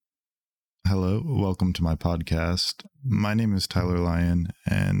Hello, welcome to my podcast. My name is Tyler Lyon,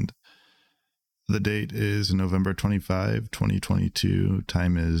 and the date is November 25, 2022.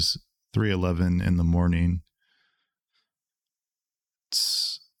 Time is 3:11 in the morning.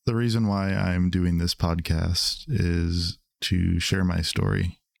 The reason why I'm doing this podcast is to share my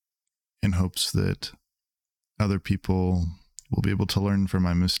story in hopes that other people will be able to learn from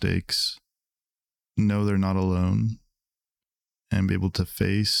my mistakes, know they're not alone, and be able to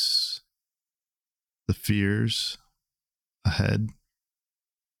face the fears ahead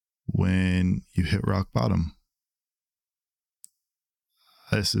when you hit rock bottom.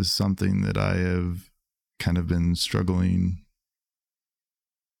 This is something that I have kind of been struggling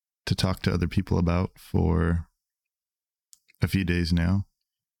to talk to other people about for a few days now.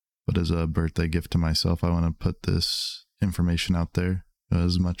 But as a birthday gift to myself, I want to put this information out there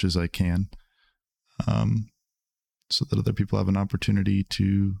as much as I can, so that other people have an opportunity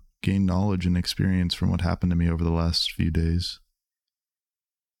to gain knowledge and experience from what happened to me over the last few days.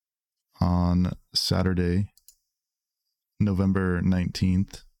 On Saturday, November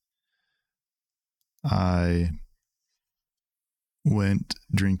 19th, I went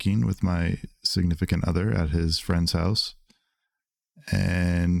drinking with my significant other at his friend's house,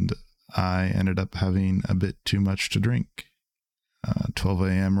 and I ended up having a bit too much to drink. 12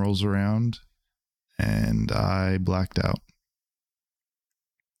 a.m. rolls around, and I blacked out.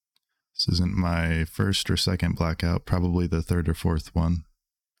 This isn't my first or second blackout, probably the third or fourth one.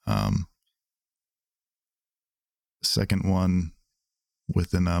 Second one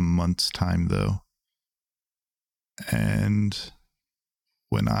within a month's time, though. And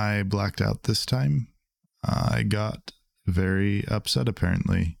when I blacked out this time, I got very upset,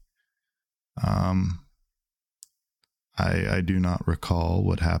 apparently. I do not recall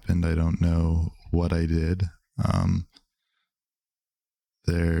what happened. I don't know what I did.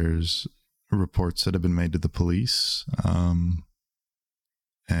 There's reports that have been made to the police,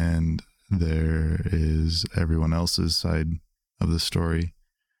 and there is everyone else's side of the story,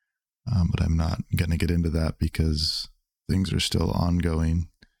 but I'm not going to get into that because things are still ongoing.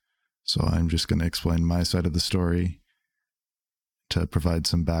 So I'm just going to explain my side of the story to provide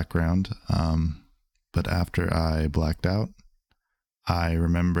some background. But after I blacked out, I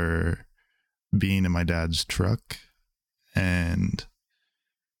remember being in my dad's truck, and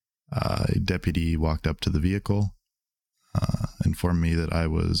a deputy walked up to the vehicle, informed me that I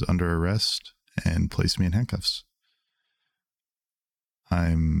was under arrest, and placed me in handcuffs.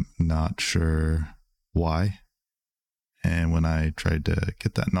 I'm not sure why. And when I tried to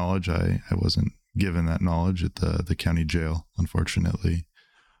get that knowledge, I wasn't given that knowledge at the county jail, unfortunately.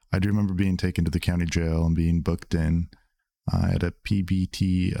 I do remember being taken to the county jail and being booked in. I had a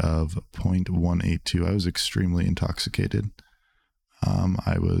PBT of 0.182. I was extremely intoxicated.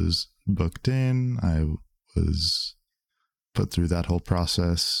 I was booked in. I was put through that whole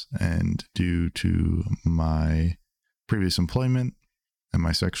process, and due to my previous employment and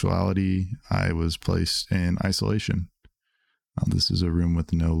my sexuality, I was placed in isolation. This is a room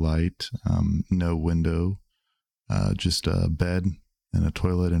with no light, no window, just a bed and a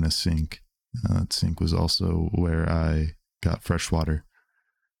toilet and a sink. That sink was also where I got fresh water.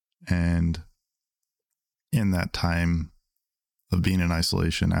 And in that time of being in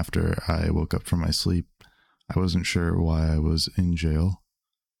isolation, after I woke up from my sleep, I wasn't sure why I was in jail.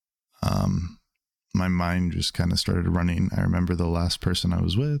 My mind just kind of started running. I remember the last person I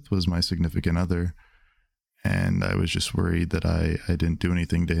was with was my significant other, and I was just worried that I didn't do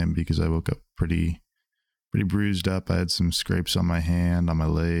anything to him because I woke up pretty bruised up. I had some scrapes on my hand, on my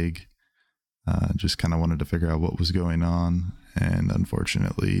leg. Just kind of wanted to figure out what was going on, and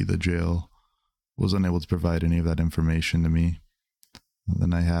unfortunately, the jail was unable to provide any of that information to me.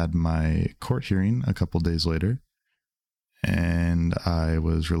 Then I had my court hearing a couple days later, and I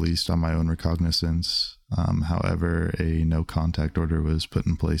was released on my own recognizance. However, a no contact order was put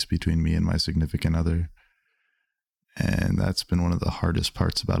in place between me and my significant other. And that's been one of the hardest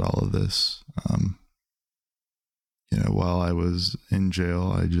parts about all of this. While I was in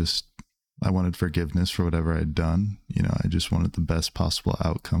jail, I wanted forgiveness for whatever I'd done. I just wanted the best possible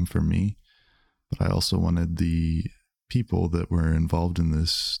outcome for me. But I also wanted the people that were involved in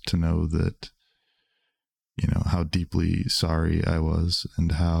this to know that, how deeply sorry I was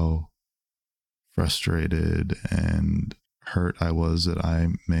and how frustrated and hurt I was that I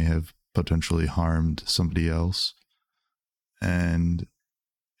may have potentially harmed somebody else. And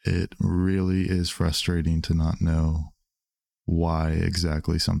it really is frustrating to not know why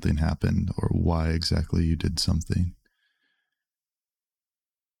exactly something happened or why exactly you did something.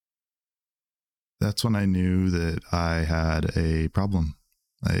 That's when I knew that I had a problem.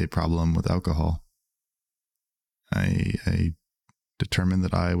 a problem with alcohol. I determined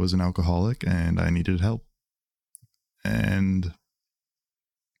that I was an alcoholic and I needed help. And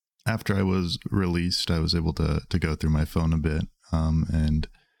after I was released, I was able to go through my phone a bit, and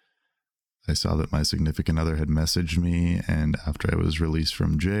I saw that my significant other had messaged me, and after I was released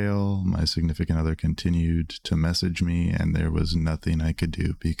from jail, my significant other continued to message me, and there was nothing I could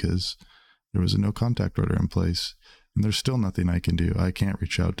do because there was a no contact order in place, and there's still nothing I can do. I can't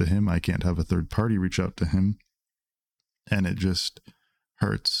reach out to him. I can't have a third party reach out to him, and it just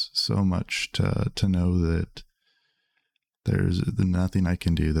hurts so much to know that there's nothing I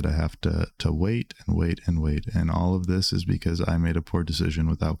can do, that I have to wait and wait and wait. And all of this is because I made a poor decision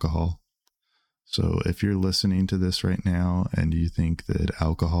with alcohol. So if you're listening to this right now and you think that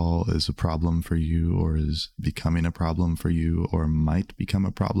alcohol is a problem for you, or is becoming a problem for you, or might become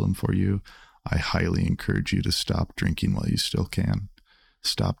a problem for you, I highly encourage you to stop drinking while you still can.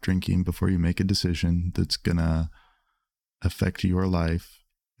 Stop drinking before you make a decision that's going to affect your life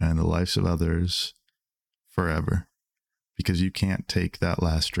and the lives of others forever. Because you can't take that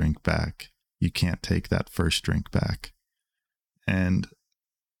last drink back. You can't take that first drink back. And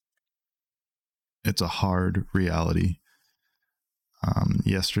it's a hard reality.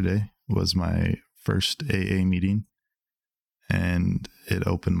 Yesterday was my first AA meeting, and it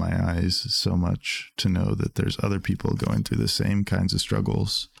opened my eyes so much to know that there's other people going through the same kinds of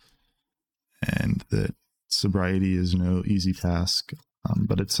struggles, and that sobriety is no easy task,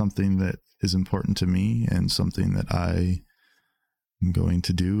 but it's something that is important to me and something that I am going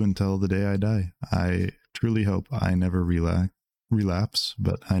to do until the day I die. I truly hope I never relapse,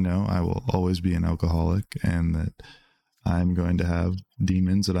 but I know I will always be an alcoholic, and that I'm going to have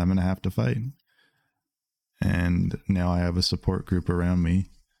demons that I'm going to have to fight. And now I have a support group around me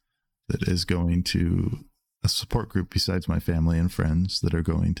that is going to, a support group besides my family and friends, that are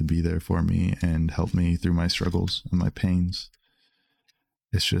going to be there for me and help me through my struggles and my pains.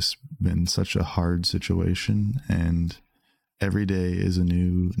 It's just been such a hard situation, and every day is a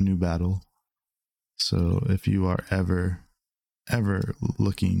new battle. So if you are ever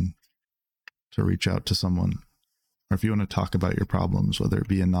looking to reach out to someone, or if you want to talk about your problems, whether it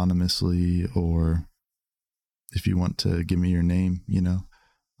be anonymously, or if you want to give me your name,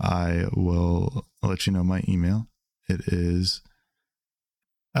 I will let you know my email. It is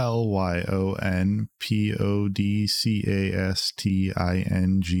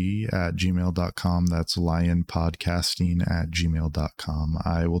lyonpodcasting@gmail.com. That's lyonpodcasting@gmail.com.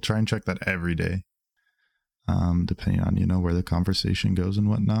 I will try and check that every day, depending on, where the conversation goes and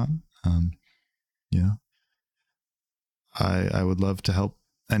whatnot. I would love to help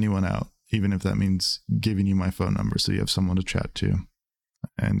anyone out, even if that means giving you my phone number so you have someone to chat to.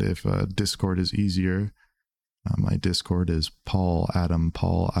 And if Discord is easier, my Discord is Paul Adam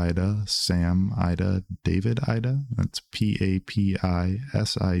Paul Ida Sam Ida David Ida. That's PAPISIDI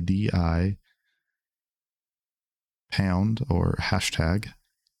pound or hashtag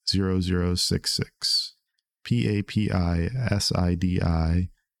 0066. PAPISIDI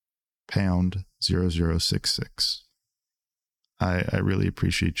pound 0066. I really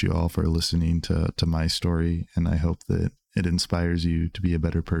appreciate you all for listening to my story, and I hope that it inspires you to be a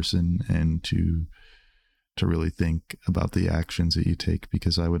better person and to really think about the actions that you take,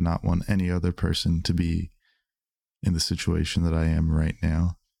 because I would not want any other person to be in the situation that I am right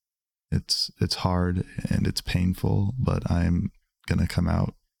now. It's hard and it's painful, but I'm going to come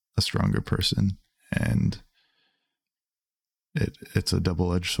out a stronger person, and it's a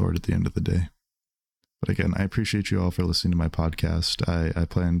double-edged sword at the end of the day. But again, I appreciate you all for listening to my podcast. I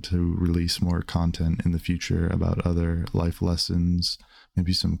plan to release more content in the future about other life lessons,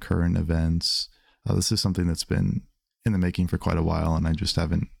 maybe some current events. This is something that's been in the making for quite a while, and I just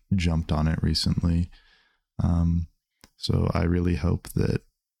haven't jumped on it recently. So I really hope that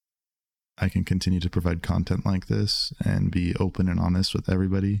I can continue to provide content like this and be open and honest with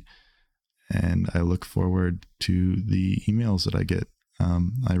everybody. And I look forward to the emails that I get.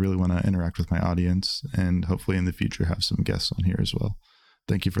 I really want to interact with my audience, and hopefully in the future have some guests on here as well.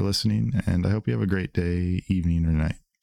 Thank you for listening, and I hope you have a great day, evening, or night.